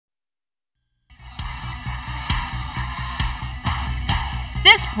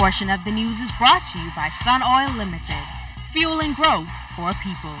This portion of the news is brought to you by Sun Oil Limited, fueling growth for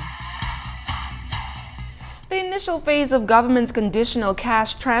people. The initial phase of government's conditional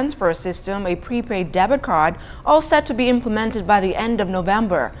cash transfer system, a prepaid debit card, all set to be implemented by the end of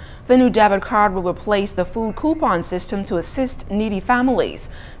November. The new debit card will replace the food coupon system to assist needy families.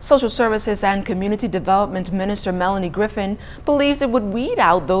 Social Services and Community Development Minister Melanie Griffin believes it would weed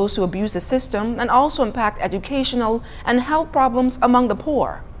out those who abuse the system and also impact educational and health problems among the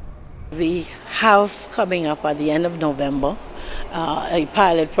poor. We have coming up at the end of November a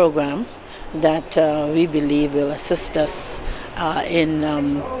pilot program that we believe will assist us in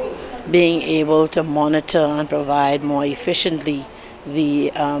being able to monitor and provide more efficiently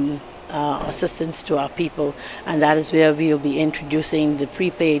the assistance to our people, and that is where we'll be introducing the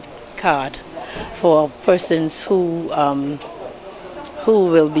prepaid card for persons who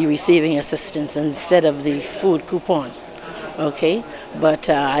will be receiving assistance instead of the food coupon. Okay, but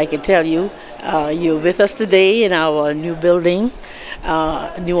I can tell you, you're with us today in our new building,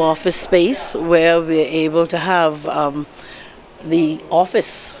 new office space, where we're able to have the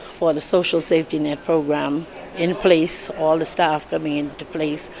office for the Social Safety Net program in place, all the staff coming into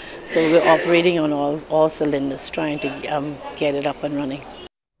place. So we're operating on all cylinders, trying to get it up and running.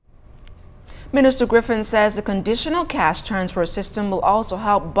 Minister Griffin says the conditional cash transfer system will also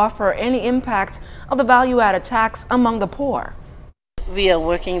help buffer any impact of the value-added tax among the poor. We are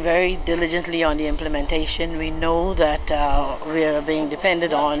working very diligently on the implementation. We know that we are being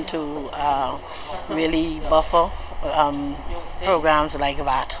depended on to really buffer programs like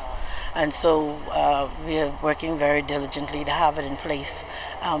that. And so we are working very diligently to have it in place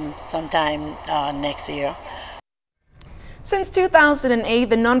sometime next year. Since 2008,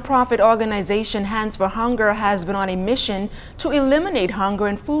 the nonprofit organization Hands for Hunger has been on a mission to eliminate hunger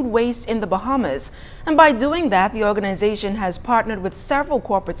and food waste in the Bahamas. And by doing that, the organization has partnered with several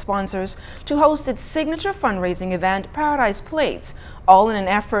corporate sponsors to host its signature fundraising event, Paradise Plates, all in an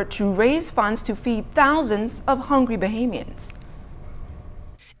effort to raise funds to feed thousands of hungry Bahamians.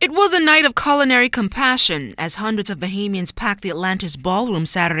 It was a night of culinary compassion as hundreds of Bahamians packed the Atlantis Ballroom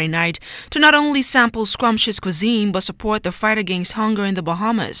Saturday night to not only sample scrumptious cuisine but support the fight against hunger in the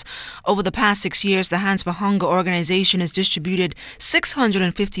Bahamas. Over the past 6 years, the Hands for Hunger organization has distributed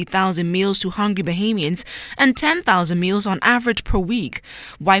 650,000 meals to hungry Bahamians and 10,000 meals on average per week.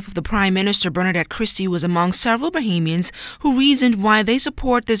 Wife of the Prime Minister, Bernadette Christie, was among several Bahamians who reasoned why they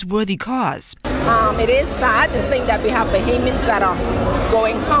support this worthy cause. It is sad to think that we have Bahamians that are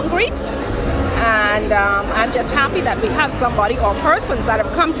going hungry, and I'm just happy that we have somebody or persons that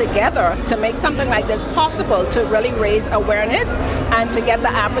have come together to make something like this possible, to really raise awareness and to get the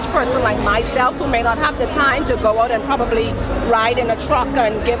average person like myself, who may not have the time to go out and probably ride in a truck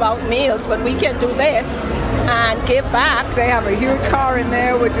and give out meals, but we can do this and give back. They have a huge car in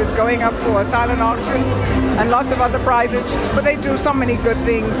there which is going up for a silent auction and lots of other prizes, but they do so many good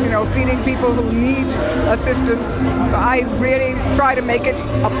things, you know, feeding people who need assistance. So I really try to make it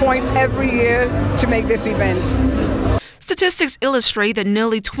a point every year to make this event. Statistics illustrate that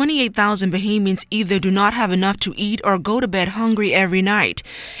nearly 28,000 Bahamians either do not have enough to eat or go to bed hungry every night.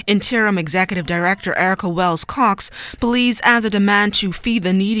 Interim Executive Director Erica Wells-Cox believes as the demand to feed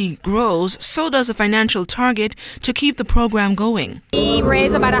the needy grows, so does the financial target to keep the program going. We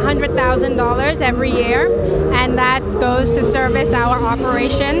raise about $100,000 every year, and that goes to service our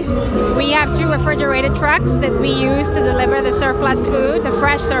operations. We have 2 refrigerated trucks that we use to deliver the surplus food, the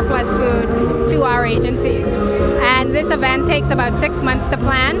fresh surplus food, to our agencies. And this event takes about 6 months to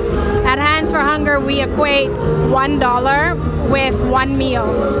plan. At Hands for Hunger, we equate $1 with 1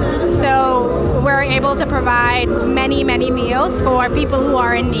 meal. So we're able to provide many, many meals for people who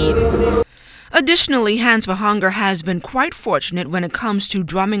are in need. Additionally, Hands for Hunger has been quite fortunate when it comes to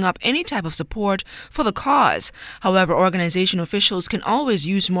drumming up any type of support for the cause. However, organization officials can always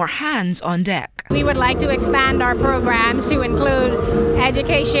use more hands on deck. We would like to expand our programs to include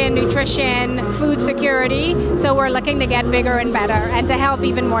education, nutrition, food security, so we're looking to get bigger and better and to help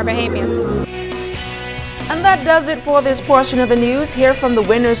even more Bahamians. And that does it for this portion of the news. Hear from the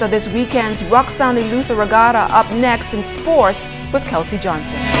winners of this weekend's Rock Sounding Luther Regatta up next in sports with Kelsey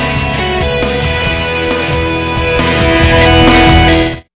Johnson.